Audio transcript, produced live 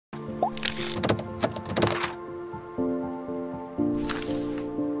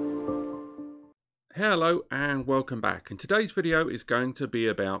Hello and welcome back, and today's video is going to be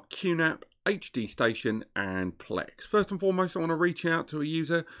about QNAP HD Station and Plex. First and foremost, I want to reach out to a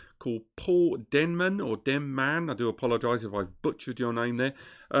user called Paul Denman, or Demman, I do apologise if I've butchered your name there,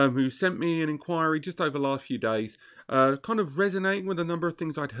 who sent me an inquiry just over the last few days, kind of resonating with a number of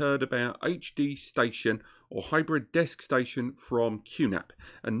things I'd heard about HD Station or hybrid desk station from QNAP,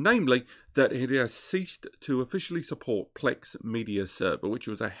 and namely that it has ceased to officially support Plex Media Server, which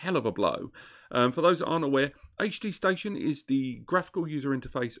was a hell of a blow. For those that aren't aware, HD Station is the graphical user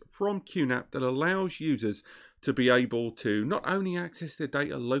interface from QNAP that allows users to be able to not only access their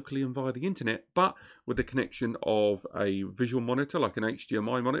data locally and via the internet, but with the connection of a visual monitor like an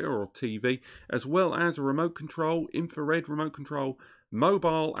HDMI monitor or TV, as well as a remote control, infrared remote control,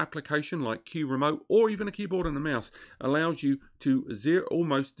 mobile application like Q Remote, or even a keyboard and a mouse, allows you to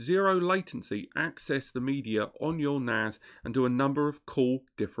almost zero latency access the media on your NAS and do a number of cool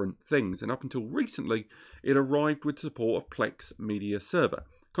different things. And up until recently, it arrived with support of Plex Media Server.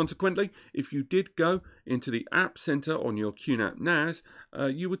 Consequently, if you did go into the App Center on your QNAP NAS,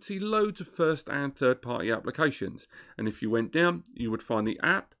 you would see loads of first and third party applications. And if you went down, you would find the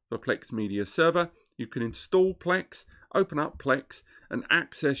app for Plex Media Server. You can install Plex, open up Plex, and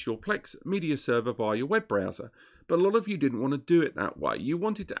access your Plex Media Server via your web browser. But a lot of you didn't want to do it that way. You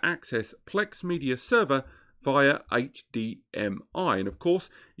wanted to access Plex Media Server via HDMI. And of course,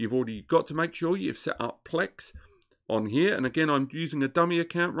 you've already got to make sure you've set up Plex on here. And again, I'm using a dummy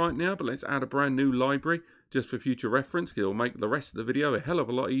account right now, but let's add a brand new library just for future reference. It'll make the rest of the video a hell of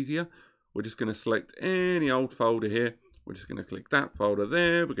a lot easier. We're just going to select any old folder here. We're just going to click that folder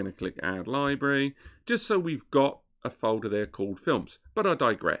there. We're going to click Add Library, just so we've got a folder there called Films. But I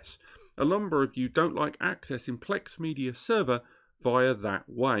digress. A number of you don't like accessing Plex Media Server via that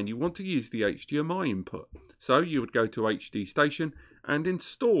way, and you want to use the HDMI input. So you would go to HD Station and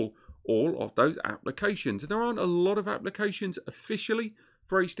install all of those applications. And there aren't a lot of applications officially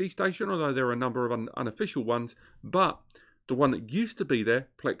for HD Station, although there are a number of unofficial ones. But the one that used to be there,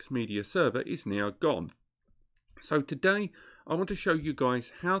 Plex Media Server, is now gone. So today, I want to show you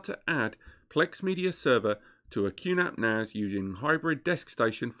guys how to add Plex Media Server to a QNAP NAS using Hybrid Desk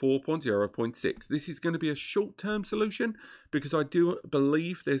Station 4.0.6. This is going to be a short-term solution because I do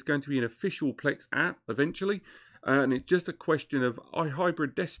believe there's going to be an official Plex app eventually, and it's just a question of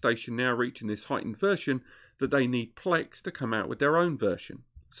Hybrid Desk Station now reaching this heightened version that they need Plex to come out with their own version.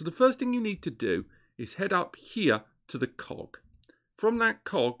 So the first thing you need to do is head up here to the cog. From that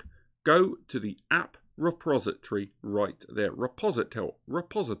cog, go to the app repository right there.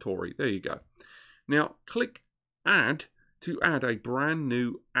 Repository, there you go. Now click Add to add a brand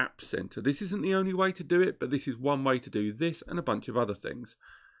new app center. This isn't the only way to do it, but this is one way to do this and a bunch of other things.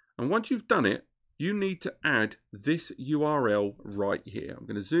 And once you've done it, you need to add this URL right here. I'm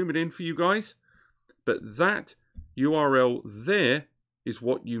going to zoom it in for you guys, but that URL there is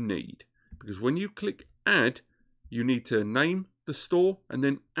what you need, because when you click Add, you need to name the store and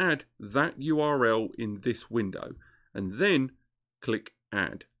then add that URL in this window, and then click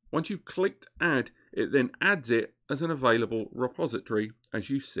Add. Once you've clicked Add, it then adds it as an available repository, as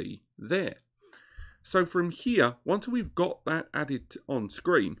you see there. So from here, once we've got that added on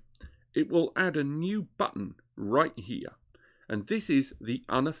screen, it will add a new button right here. And this is the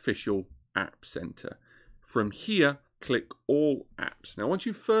Unofficial App Center. From here, click All Apps. Now, once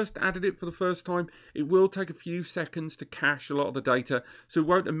you've first added it for the first time, it will take a few seconds to cache a lot of the data, so it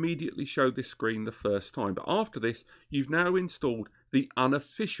won't immediately show this screen the first time. But after this, you've now installed the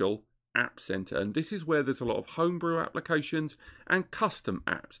Unofficial App Center, and this is where there's a lot of homebrew applications and custom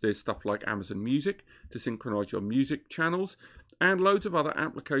apps. There's stuff like Amazon Music to synchronize your music channels, and loads of other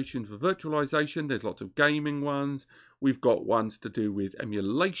applications for virtualization. There's lots of gaming ones. We've got ones to do with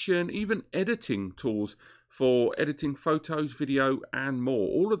emulation, even editing tools for editing photos, video, and more.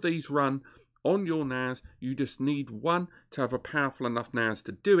 All of these run on your NAS. You just need, one, to have a powerful enough NAS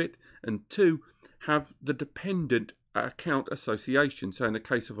to do it, and two, have the dependent account association. So in the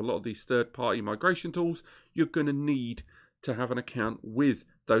case of a lot of these third-party migration tools, you're going to need to have an account with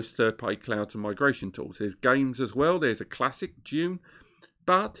those third-party clouds and migration tools. There's games as well. There's a classic Dune.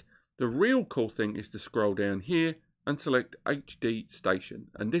 But the real cool thing is to scroll down here and select HD Station.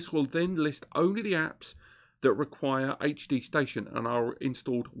 And this will then list only the apps that require HD Station and are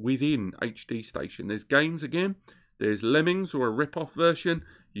installed within HD Station. There's games again. There's Lemmings, or a rip-off version.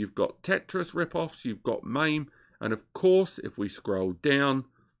 You've got Tetris rip-offs. You've got MAME. And of course, if we scroll down,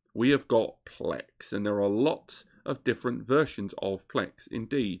 we have got Plex. And there are lots of different versions of Plex.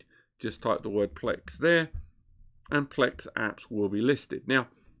 Indeed, just type the word Plex there, and Plex apps will be listed. Now,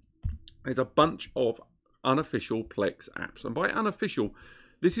 there's a bunch of unofficial Plex apps. And by unofficial,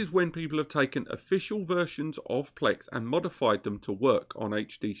 This is when people have taken official versions of Plex and modified them to work on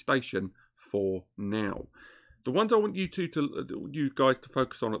HD Station for now. The ones I want you guys to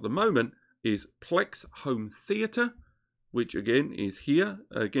focus on at the moment is Plex Home Theater, which again is here.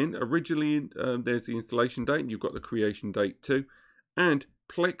 Again, originally there's the installation date, and you've got the creation date too, and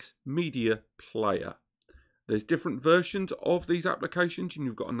Plex Media Player. There's different versions of these applications, and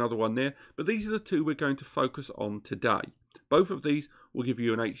you've got another one there, but these are the two we're going to focus on today. Both of these will give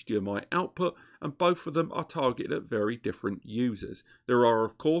you an HDMI output, and both of them are targeted at very different users. There are,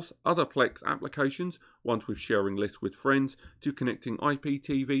 of course, other Plex applications, ones with sharing lists with friends, to connecting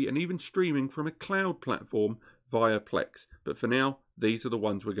IPTV, and even streaming from a cloud platform via Plex. But for now, these are the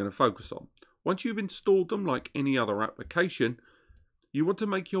ones we're going to focus on. Once you've installed them like any other application, you want to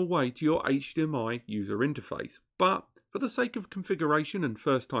make your way to your HDMI user interface. But for the sake of configuration and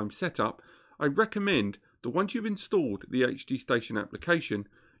first-time setup, I recommend that once you've installed the HD Station application,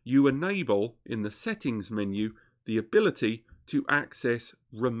 you enable in the settings menu the ability to access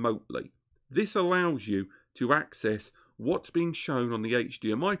remotely. This allows you to access what's being shown on the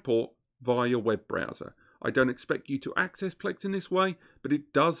HDMI port via your web browser. I don't expect you to access Plex in this way, but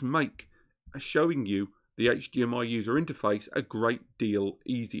it does make showing you the HDMI user interface a great deal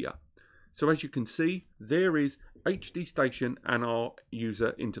easier. So as you can see, there is HD Station and our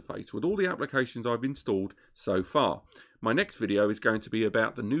user interface with all the applications I've installed so far. My next video is going to be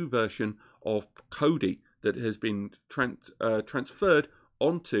about the new version of Kodi that has been transferred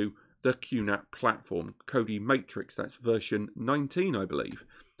onto the QNAP platform, Kodi Matrix. That's version 19, I believe.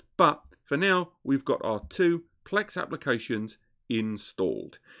 But for now, we've got our two Plex applications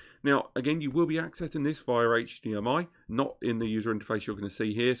installed. Now, again, you will be accessing this via HDMI, not in the user interface you're going to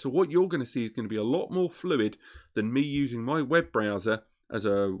see here. So what you're going to see is going to be a lot more fluid than me using my web browser as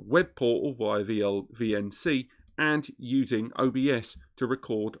a web portal via VNC and using OBS to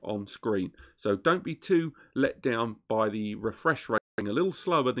record on screen. So don't be too let down by the refresh rate being a little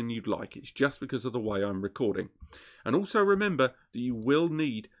slower than you'd like. It's just because of the way I'm recording. And also remember that you will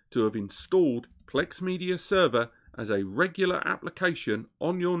need to have installed Plex Media Server as a regular application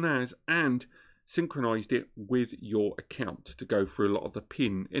on your NAS and synchronized it with your account to go through a lot of the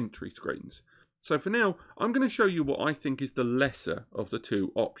PIN entry screens. So for now, I'm going to show you what I think is the lesser of the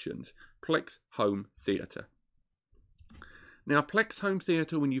two options, Plex Home Theater. Now, Plex Home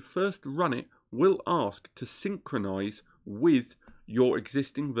Theater, when you first run it, will ask to synchronize with your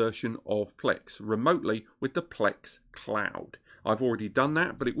existing version of Plex remotely with the Plex Cloud. I've already done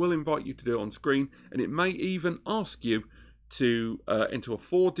that, but it will invite you to do it on screen, and it may even ask you to enter a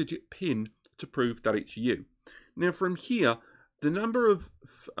 4-digit PIN to prove that it's you. Now from here, the number of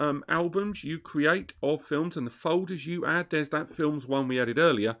albums you create of films and the folders you add, there's that films one we added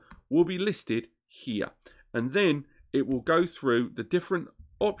earlier, will be listed here. And then it will go through the different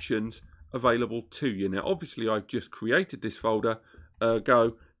options available to you. Now obviously I've just created this folder,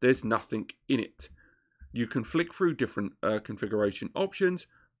 there's nothing in it. You can flick through different configuration options,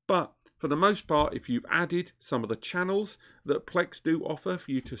 but for the most part, if you've added some of the channels that Plex do offer for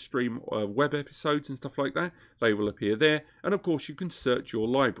you to stream web episodes and stuff like that, they will appear there. And of course, you can search your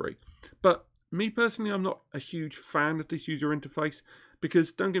library. But me personally, I'm not a huge fan of this user interface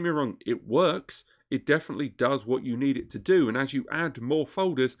because, don't get me wrong, it works. It definitely does what you need it to do. And as you add more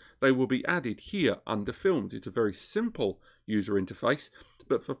folders, they will be added here under Films. It's a very simple user interface.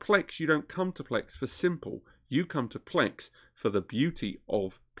 But for Plex, you don't come to Plex for simple. You come to Plex for the beauty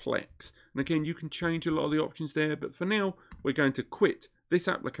of Plex. And again, you can change a lot of the options there. But for now, we're going to quit this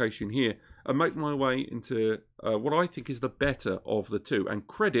application here and make my way into what I think is the better of the two. And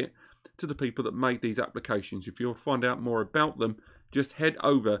credit to the people that made these applications. If you want to find out more about them, just head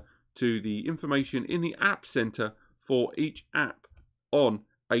over to the information in the App Center for each app on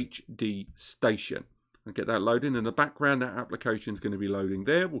HD Station. I'll get that loading in the background. That application is going to be loading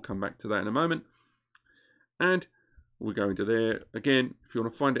there. We'll come back to that in a moment. And we'll go into there. Again, if you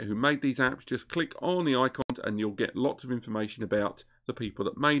want to find out who made these apps, just click on the icons and you'll get lots of information about the people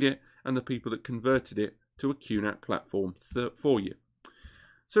that made it and the people that converted it to a QNAP platform for you.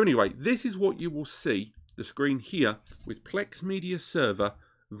 So anyway, this is what you will see, the screen here, with Plex Media Server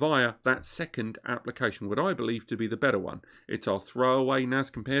via that second application, what I believe to be the better one. It's our throwaway NAS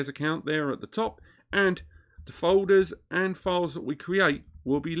Compares account there at the top, and the folders and files that we create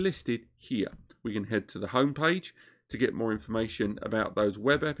will be listed here. We can head to the home page to get more information about those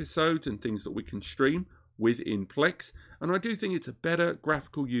web episodes and things that we can stream within Plex, and I do think it's a better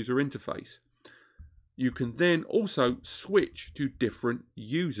graphical user interface. You can then also switch to different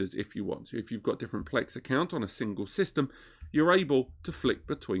users if you want. So if you've got different Plex accounts on a single system, you're able to flick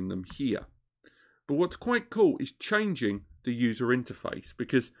between them here. But what's quite cool is changing the user interface,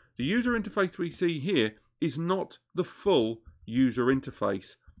 because the user interface we see here is not the full user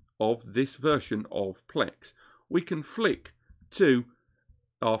interface of this version of Plex. We can flick to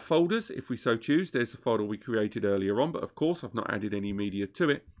our folders if we so choose. There's the folder we created earlier on, but of course I've not added any media to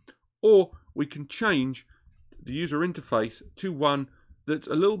it. Or we can change the user interface to one that's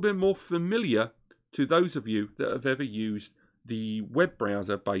a little bit more familiar to those of you that have ever used the web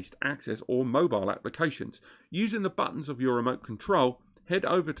browser based access or mobile applications. Using the buttons of your remote control, head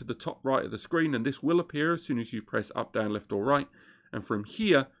over to the top right of the screen, and this will appear as soon as you press up, down, left or right, and from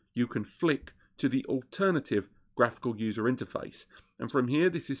here you can flick to the alternative graphical user interface. And from here,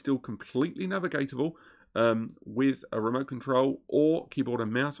 this is still completely navigatable with a remote control or keyboard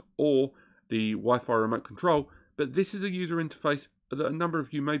and mouse or the Wi-Fi remote control, but this is a user interface that a number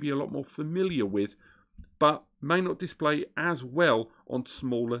of you may be a lot more familiar with, but may not display as well on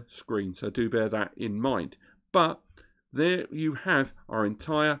smaller screens, so do bear that in mind. But there you have our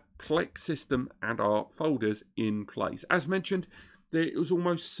entire Plex system and our folders in place. As mentioned, there is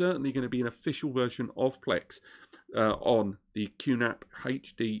almost certainly going to be an official version of Plex on the QNAP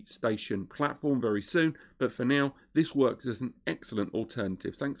HD Station platform very soon, but for now this works as an excellent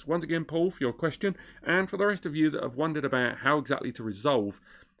alternative. Thanks once again, Paul, for your question, and for the rest of you that have wondered about how exactly to resolve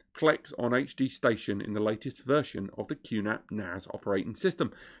Plex on HD Station in the latest version of the QNAP NAS operating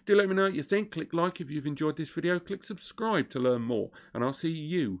system. Do let me know what you think. Click like if you've enjoyed this video, click subscribe to learn more, and I'll see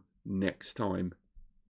you next time.